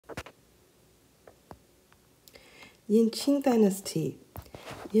In Qing dynasty,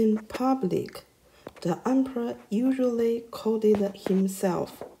 in public, the emperor usually called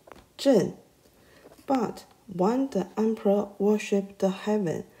himself Zhen, but when the emperor worshipped the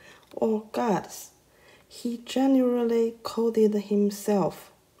heaven or gods, he generally called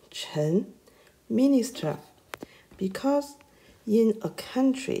himself Chen, minister, because in a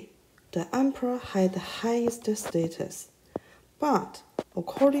country, the emperor had the highest status. But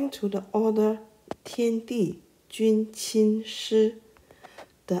according to the order 天地君亲师,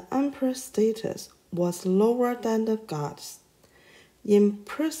 the emperor's status was lower than the gods. In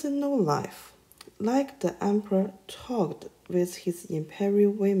personal life, like the emperor talked with his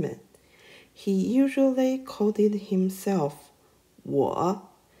imperial women, he usually called himself 我,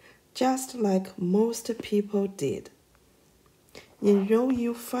 just like most people did. In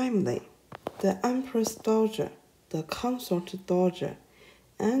royal family, the emperor's daughter, the consort daughter,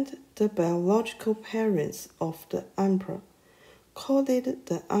 and the biological parents of the emperor called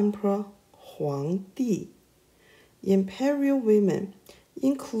the emperor 皇帝. Imperial women,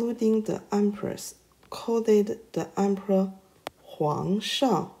 including the empress, called the emperor 皇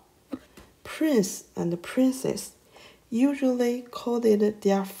上. Prince and princess usually called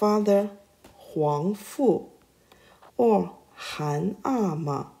their father 皇父 or 韩阿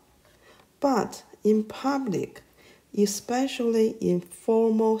玛. But in public, especially in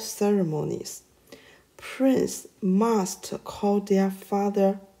formal ceremonies, prince must call their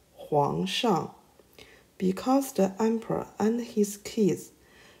father 皇上, because the emperor and his kids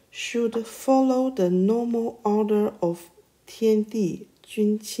should follow the normal order of 天地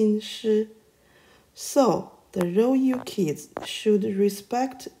君亲师. So the royal kids should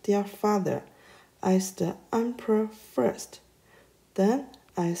respect their father as the emperor first, then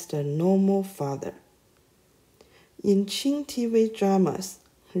as the normal father. In Qing TV dramas,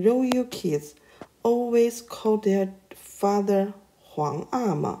 royal kids always call their father 皇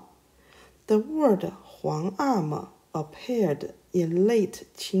阿玛. The word 皇阿玛 appeared in late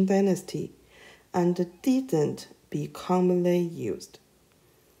Qing dynasty and didn't be commonly used.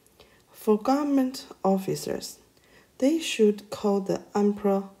 For government officers, they should call the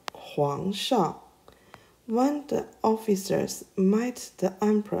emperor 皇上. When the officers met the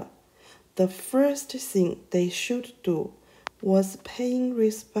emperor, the first thing they should do was paying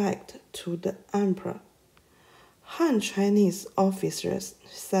respect to the emperor. Han Chinese officers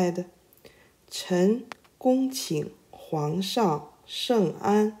said, 臣恭请皇上圣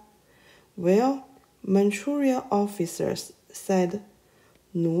安, while Manchuria officers said,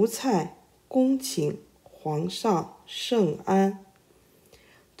 奴才恭请皇上圣安.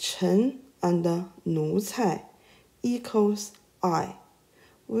 臣 and 奴才 equals I,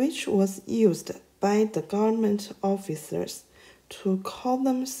 which was used by the government officers to call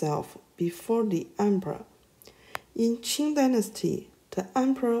themselves before the emperor. In Qing dynasty, the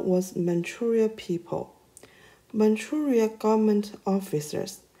emperor was Manchuria people. Manchuria government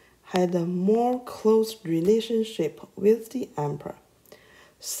officers had a more close relationship with the emperor,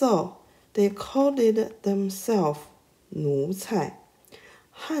 so they called themselves 奴才.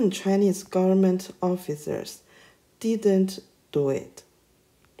 Han Chinese government officers didn't do it.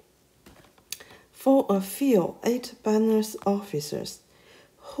 For a few 8 banners officers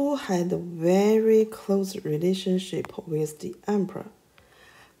who had a very close relationship with the emperor,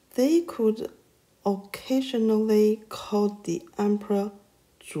 they could occasionally call the emperor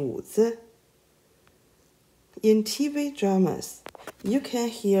主子. In TV dramas, you can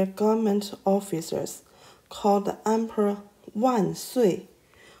hear government officers call the emperor 万岁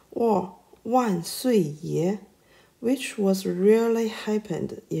or 万岁爷, which was rarely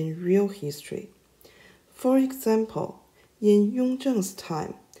happened in real history. For example, in Yongzheng's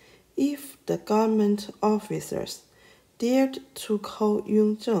time, if the government officers dared to call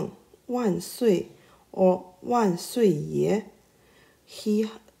Yongzheng 万岁 or 万岁爷, he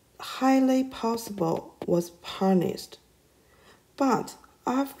highly possible was punished. But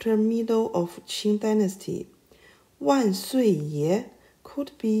after middle of Qing dynasty, 万岁爷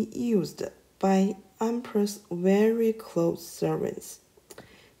could be used by emperor's very close servants.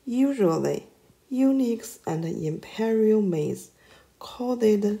 Usually, eunuchs and imperial maids called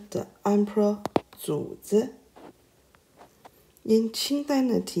the emperor 主子. In Qing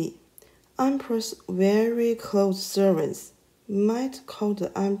dynasty, emperor's very close servants might call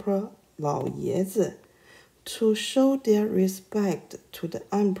the emperor 老爷子 to show their respect to the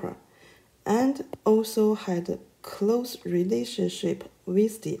emperor, and also had a close relationship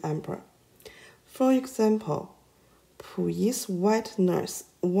with the emperor. For example, Pu Yi's white nurse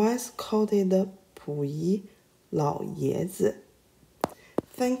once called 溥仪老爷子.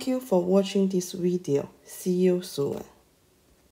 Thank you for watching this video. See you soon.